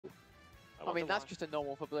I mean, that's just a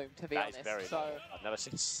normal for Bloom, to be honest. That is very normal. I've never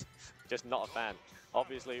seen, just not a fan.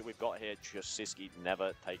 Obviously, we've got here just Sisqui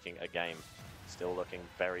never taking a game. Still looking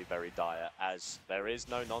very, very dire, as there is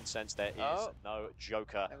no nonsense, there is no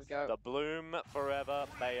joker. There we go. The Bloom4eva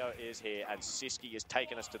Bayo is here, and Sisqui is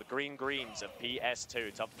taking us to the greens of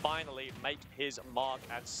PS2 to finally make his mark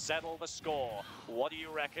and settle the score. What do you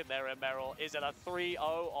reckon there, Emerald? Is it a 3-0,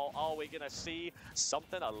 or are we going to see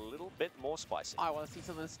something a little bit more spicy? I want to see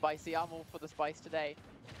something spicy. I'm all for the spice today.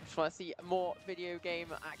 I just want to see more video game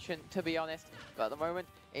action, to be honest. But at the moment,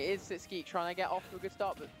 it is Sisqui trying to get off to a good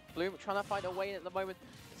start, but Bloom trying to find a way at the moment.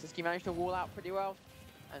 Sisqui managed to wall out pretty well,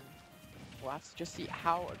 and we'll have to just see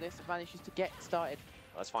how this manages to get started.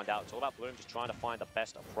 Let's find out. It's all about Bloom just trying to find the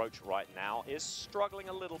best approach right now. Is struggling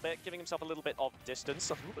a little bit, giving himself a little bit of distance.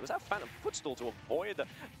 But there's that Phantom Footstool to avoid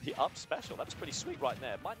the up special. That was pretty sweet right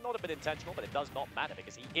there. Might not have been intentional, but it does not matter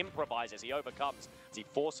because he improvises, he overcomes. As he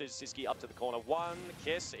forces Sisqui up to the corner. One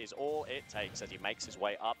kiss is all it takes as he makes his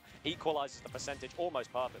way up. Equalizes the percentage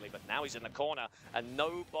almost perfectly, but now he's in the corner and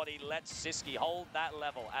nobody lets Sisqui hold that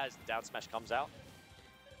level as the down smash comes out.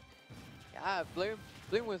 Yeah,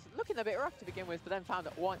 Bloom was looking a bit rough to begin with, but then found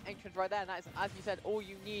one entrance right there, and that is, as you said, all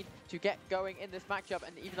you need to get going in this matchup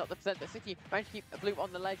and even up the percent. But Sisqui managed to keep Bloom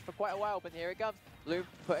on the ledge for quite a while, but here it comes. Bloom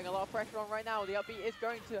putting a lot of pressure on right now. The upbeat is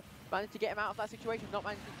going to manage to get him out of that situation, not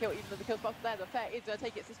managing to kill even though the kill spot's there. The fair is going to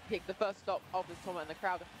take it. Sisqui picked the first stop of this tournament, and the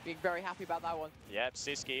crowd being very happy about that one. Yep,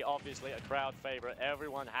 Sisqui obviously a crowd favorite.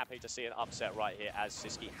 Everyone happy to see an upset right here as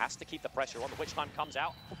Sisqui has to keep the pressure on. The Witch Time comes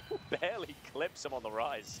out, barely clips him on the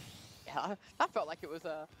rise. Yeah, that felt like it was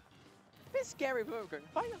a bit scary moment.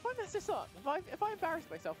 If I mess this up, if I embarrass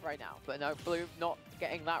myself right now. But no, Bloom not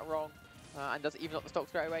getting that wrong. And does even up the stock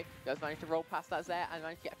straight away. Does manage to roll past that there and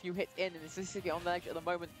manage to get a few hits in. And is Sisqui on the ledge at the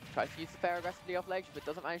moment. Tries to use the fair aggressively off ledge, but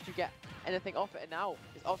doesn't manage to get anything off it. And now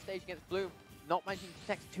is off stage against Bloom. Not managing to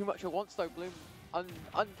connect too much at once though. Bloom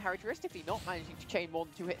uncharacteristically not managing to chain more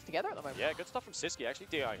than 2 hits together at the moment. Yeah, good stuff from Sisqui, actually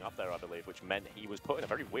DIing up there, I believe, which meant he was put in a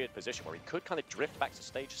very weird position where he could kind of drift back to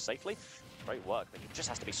stage safely. Great work, but he just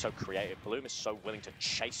has to be so creative. Bloom is so willing to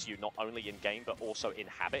chase you, not only in game, but also in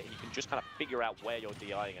habit. He can just kind of figure out where you're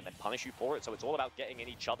DIing and then punish you for it, so it's all about getting in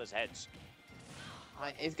each other's heads.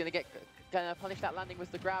 Is going to punish that landing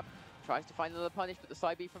with the grab. Tries to find another punish, but the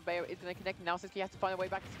side B from Bayo is going to connect. Now Sisqui has to find a way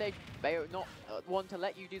back to stage. Bayo not one to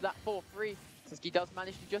let you do that 4-3. Sisqui does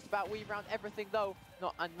manage to just about weave around everything though,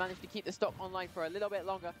 and manage to keep the stock online for a little bit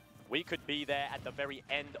longer. We could be there at the very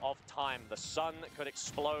end of time. The sun could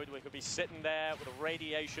explode. We could be sitting there with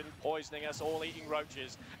radiation poisoning us, all eating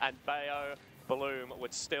roaches, and Bayo Bloom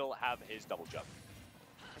would still have his double jump.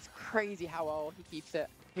 It's crazy how well he keeps it.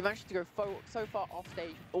 He managed to go so far off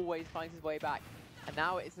stage, always finds his way back. And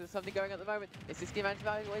now it's something going at the moment. Is Sisqui managed to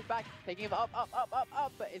find his way back, taking him up,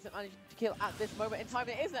 but isn't managing to kill at this moment in time.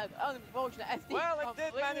 It is an unfortunate SD. Well, it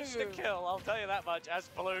did manage to kill, I'll tell you that much, as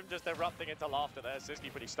Bloom just erupting into laughter there.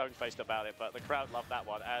 Sisqui pretty stone-faced about it, but the crowd loved that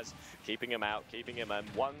one as keeping him out, keeping him at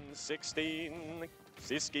 116.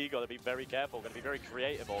 Sisqui got to be very careful, got to be very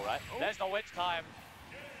creative, all right. Ooh. There's the Witch Time.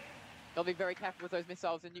 Got to be very careful with those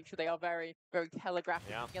missiles in neutral. They are very, very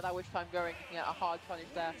telegraphic. Yeah. Get that Witch Time going, get a hard punish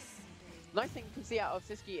there. Nice thing you can see out of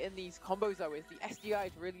Sisqui in these combos though is the SDI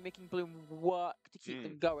is really making Bloom work to keep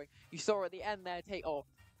them going. You saw at the end there,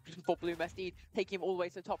 just before Bloom SD, taking him all the way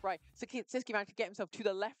to the top right. Sisqui managed to get himself to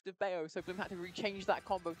the left of Bayo, so Bloom had to rechange that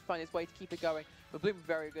combo to find his way to keep it going. But Bloom is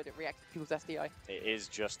very good at reacting to people's SDI. It is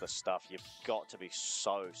just the stuff. You've got to be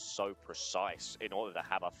so precise in order to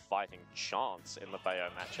have a fighting chance in the Bayo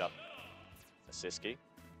matchup. So Sisqui,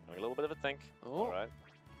 having a little bit of a think. All right.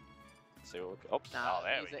 See what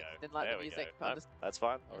there we go. Didn't like there the music. No, that's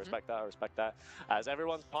fine. I respect that. I respect that. As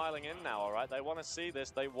everyone's piling in now, all right? They want to see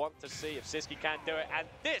this. They want to see if Sisqui can do it. And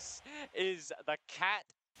this is the cat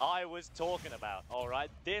I was talking about, all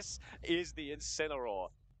right? This is the Incineroar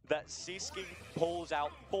that Sisqui pulls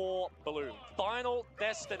out for Bloom. Final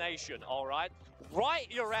destination, all right?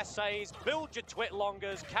 Write your essays, build your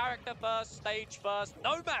twit-longers, character first, stage first,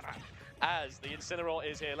 no matter. As the Incineroar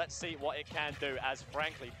is here, let's see what it can do as,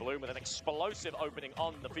 frankly, Bloom with an explosive opening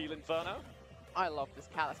on the Field Inferno. I love this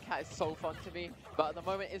cat. This cat is so fun to me, but at the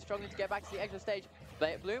moment is struggling to get back to the edge of the stage.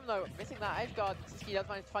 Bloom, though, missing that edge guard. Sisqui does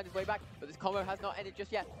manage to find his way back, but this combo has not ended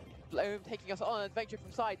just yet. Bloom taking us on an adventure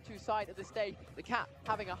from side to side of the stage. The cat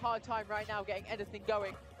having a hard time right now getting anything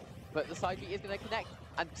going. But the side B is going to connect,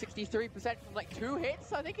 and 63% from like 2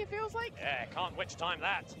 hits, I think it feels like. Yeah, can't Witch Time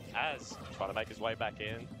that, as trying to make his way back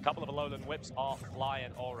in. A couple of Alolan whips are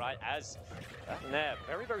flying, all right, as there,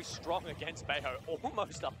 very strong against Bayo.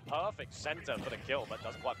 Almost a perfect center for the kill, but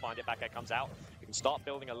doesn't quite find it. Back air comes out. can start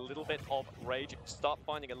building a little bit of rage, start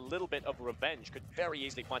finding a little bit of revenge, could very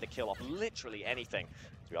easily find a kill off literally anything.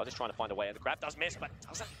 So we are just trying to find a way, and the grab does miss, but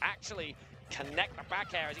doesn't actually connect the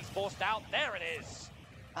back air as he's forced out. There it is!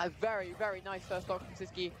 A very, very nice first stock from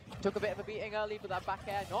Sisqui. Took a bit of a beating early, but that back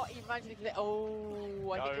air, not even managing to...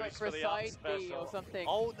 Oh, I think he went for a side B or something.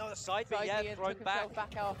 Oh, no, the side B, yeah, thrown back.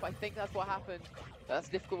 Back off. I think that's what happened. That's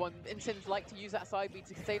a difficult one. Insins like to use that side B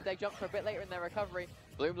to save their jump for a bit later in their recovery.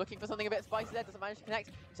 Bloom looking for something a bit spicy there, doesn't manage to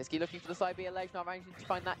connect. Sisqui looking for the side B ledge, not managing to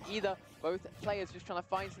find that either. Both players just trying to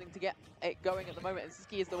find something to get it going at the moment, and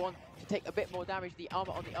Sisqui is the one to take a bit more damage. The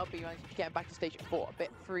armor on the up B managing to get him back to stage 4, a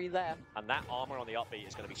bit free there. And that armor on the up B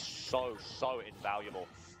is going to be so invaluable.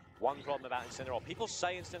 One problem about Incineroar, people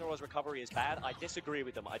say Incineroar's recovery is bad. I disagree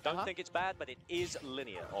with them. I don't think it's bad, but it is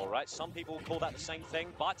linear, all right? Some people call that the same thing,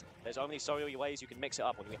 but there's only so many ways you can mix it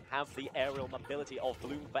up. When you have the aerial mobility of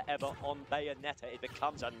Bloom4eva on Bayonetta, it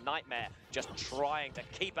becomes a nightmare just trying to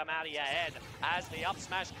keep him out of your head as the up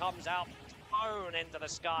smash comes out. Thrown into the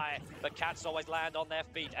sky. The cats always land on their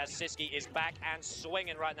feet as Sisqui is back and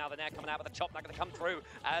swinging right now. The Nair coming out with the chop, not going to come through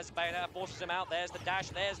as Bayonetta forces him out. There's the dash,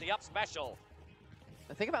 there's the up special.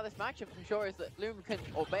 The thing about this matchup, I'm sure, is that Bloom can,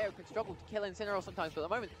 or Bayo can struggle to kill Incineroar sometimes, but at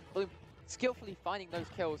the moment, Bloom skillfully finding those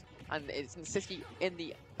kills, and it's Sisqui in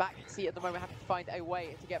the back seat at the moment, having to find a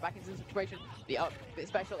way to get back into the situation. The up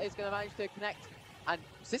special is going to manage to connect, and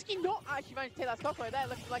Sisqui not actually managed to take that stock right there,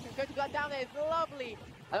 looking like he's going to go down there. It's lovely,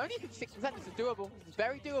 and only 56%, this is doable, this is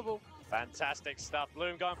very doable. Fantastic stuff.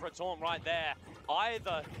 Bloom going for a taunt right there.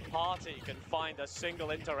 Either party can find a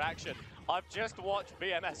single interaction. I've just watched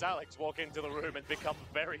BMS Alex walk into the room and become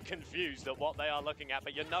very confused at what they are looking at.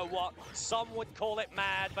 But you know what? Some would call it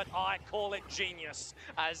mad, but I call it genius.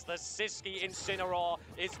 As the Sisqui Incineroar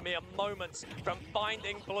is mere moments from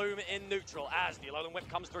finding Bloom in neutral. As the Alolan Whip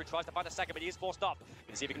comes through, tries to find a second, but he is forced off. You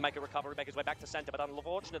can see if he can make a recovery, make his way back to center, but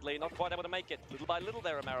unfortunately not quite able to make it. Little by little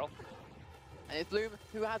there, Emerald. And it's Bloom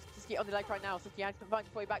who has Sisqui on the leg right now. Sisqui has to find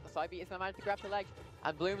his way back. The side B is going to manage to grab the leg.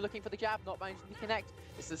 And Bloom looking for the jab, not managing to connect.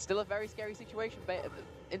 This is still a very scary situation. But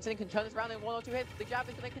Incident can turn this around in 1 or 2 hits. The jab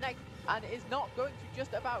is going to connect and is not going to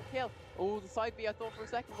just about kill. Oh, the side B, I thought for a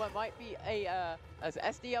second, well, it might be a as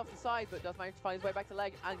SD off the side, but does manage to find his way back to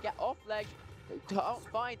leg and get off ledge. Can't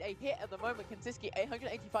find a hit at the moment. Can Sisqui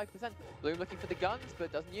 185%. Bloom looking for the guns,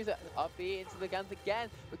 but doesn't use it. Up B into the guns again.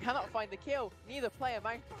 We cannot find the kill. Neither player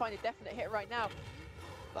managed to find a definite hit right now.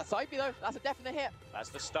 That side B though, that's a definite hit. That's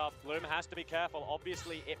the stuff. Bloom has to be careful.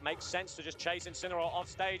 Obviously, it makes sense to just chase Incineroar off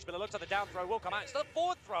stage, but it looks like the down throw will come out. It's the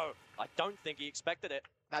forward throw. I don't think he expected it.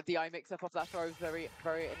 That DI mix-up off that throw is very,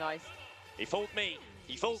 very nice. He fooled me.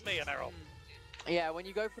 He fooled me, Emerald. Yeah, when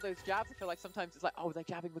you go for those jabs, I feel like sometimes it's like, oh, they're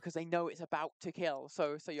jabbing because they know it's about to kill.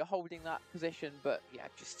 So you're holding that position, but yeah,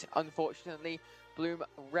 just unfortunately, Bloom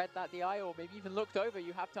read that DI or maybe even looked over.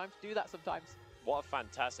 You have time to do that sometimes. What a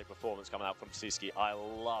fantastic performance coming out from Sisqui. I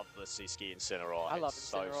love the Sisqui Incineroar. I love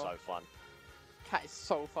Incineroar. So fun. Cat is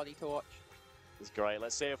so funny to watch. It's great.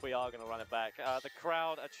 Let's see if we are going to run it back. The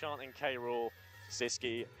crowd are chanting K-Rule.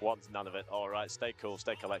 Sisqui wants none of it. All right, stay cool,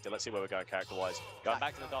 stay collected. Let's see where we're going character-wise. Going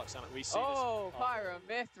back to the Dark Summit, we see this. Oh,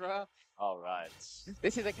 Pyra/Mythra. All right.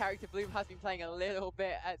 This is a character Bloom has been playing a little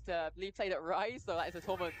bit at, Bloom played at Rise, so that is a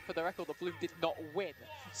tournament for the record that Bloom did not win.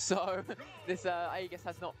 So this Aegis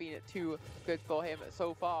has not been too good for him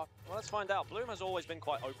so far. Well, let's find out. Bloom has always been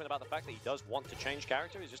quite open about the fact that he does want to change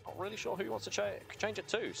character. He's just not really sure who he wants to change it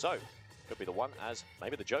to. So could be the one, as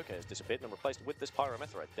maybe the Joker has disappeared and replaced with this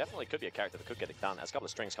Pyra/Mythra. Definitely could be a character that could get it done. As a couple of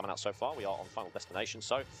strings coming out so far, we are on Final Destination,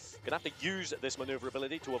 so gonna have to use this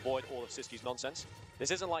maneuverability to avoid all of Sisqi's nonsense.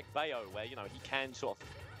 This isn't like Bayo, where, you know, he can sort of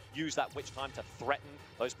use that witch time to threaten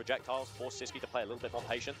those projectiles, force Sisqui to play a little bit more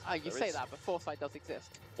patient. You say that, but Foresight does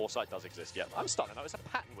exist. Foresight does exist, yeah. I'm starting to notice a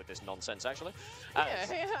pattern with this nonsense, actually.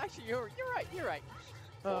 Yeah, actually, you're right.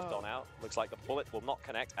 Fourth on out. Looks like the bullet will not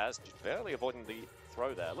connect, as just barely avoiding the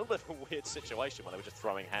throw there. A little bit of a weird situation when they were just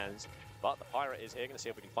throwing hands. But the Pirate is here. Going to see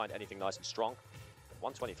if we can find anything nice and strong.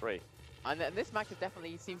 123. And this matchup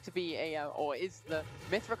definitely seems to be or is the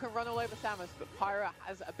Mythra can run all over Samus, but Pyra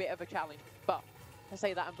has a bit of a challenge. But to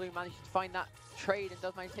say that, and Bloom managed to find that trade and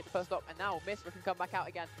does manage to hit the first stop, and now Mythra can come back out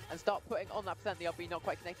again and start putting on that percent. The RB not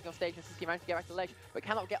quite connecting off stage, and Sisqui managed to get back to the ledge, but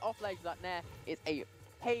cannot get off ledge. That Nair is a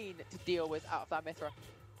pain to deal with out of that Mythra.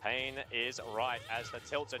 Pain is right, as the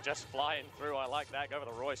tilts are just flying through. I like that. Go for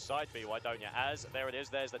the Royce side B, why don't you? As there it is,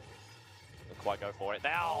 there's the... Didn't quite go for it.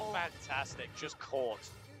 Oh, fantastic. Just caught.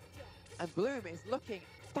 And Bloom is looking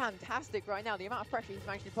fantastic right now. The amount of pressure he's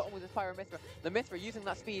managed to put on with his Pyra/Mythra. The Mythra using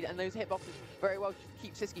that speed and those hitboxes very well to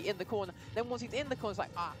keep Sisqui in the corner. Then once he's in the corner, it's like,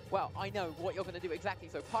 well, I know what you're going to do exactly.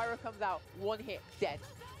 So Pyra comes out, one hit, dead.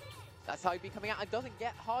 That's how he'd be coming out and doesn't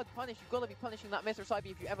get hard punish. You've got to be punishing that Mithra side B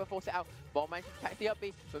if you ever force it out. Ball managing to catch the up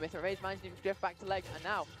B, but Mithra is managing to drift back to ledge, and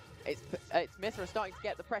now it's Mithra starting to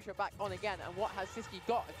get the pressure back on again. And what has Sisqui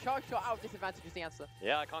got? A charge shot out of disadvantage is the answer.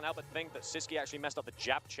 Yeah, I can't help but think that Sisqui actually messed up the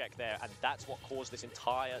jab check there, and that's what caused this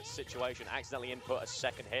entire situation. Accidentally input a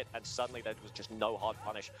second hit, and suddenly there was just no hard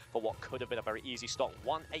punish for what could have been a very easy stock.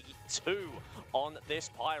 182 on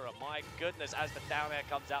this Pyra. My goodness, as the down air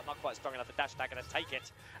comes out, not quite strong enough. The dash attack going to take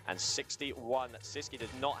it, and 61. Sisqui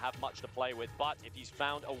does not have much to play with, but if he's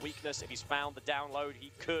found a weakness, if he's found the download,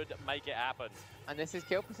 he could make it happen. And this is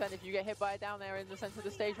kill percent if you get hit by a down there in the center of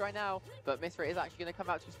the stage right now. But Mithra is actually going to come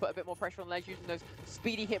out to just put a bit more pressure on ledge using those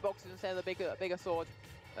speedy hitboxes instead of the bigger sword.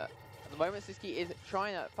 At the moment, Sisqui is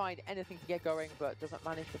trying to find anything to get going, but doesn't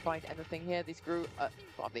manage to find anything here. The screw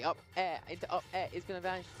from the up air into up air is going to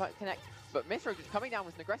manage to connect. But Mithra just coming down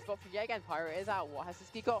with an aggressive option yet again. Pyra is out. What has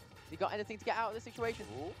Sisqui got? Has he got anything to get out of this situation?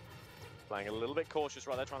 Ooh. Playing a little bit cautious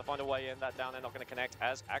right there, trying to find a way in. That down there not going to connect,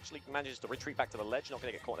 as actually manages to retreat back to the ledge. Not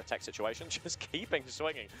going to get caught in a tech situation, just keeping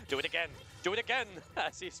swinging. Do it again,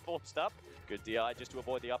 as he's forced up. Good DI just to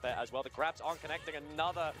avoid the up air as well. The grabs aren't connecting.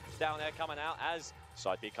 Another down air coming out as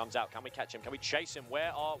side B comes out. Can we catch him? Can we chase him?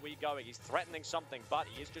 Where are we going? He's threatening something, but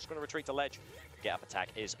he is just going to retreat to ledge. Get up attack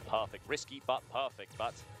is perfect. Risky, but perfect.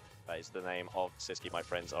 But that is the name of Sisqui, my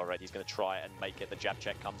friends. All right, he's going to try and make it. The jab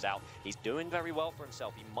check comes out. He's doing very well for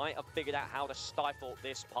himself. He might have figured out how to stifle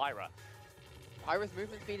this Pyra. Pyra's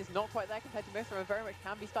movement speed is not quite there compared to Mithra and very much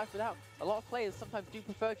can be stifled out. A lot of players sometimes do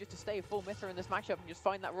prefer just to stay full Mithra in this matchup and just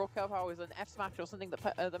find that raw kill power is an F smash or something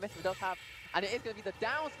that the Mithra does have. And it is going to be the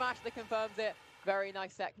down smash that confirms it. Very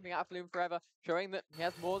nice set coming out of Bloom4eva, showing that he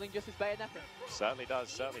has more than just his Bayonetta. Certainly does,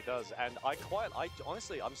 certainly does. And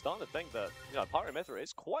honestly, I'm starting to think that, you know, Pyra Mithra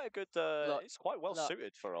is quite a good, it's quite well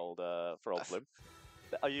suited for old Bloom.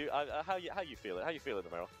 Are you, how you feel it? How you feel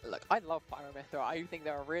it, Amira? Look, I love Pyra Mithra. I think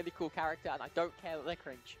they're a really cool character, and I don't care that they're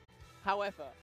cringe. However,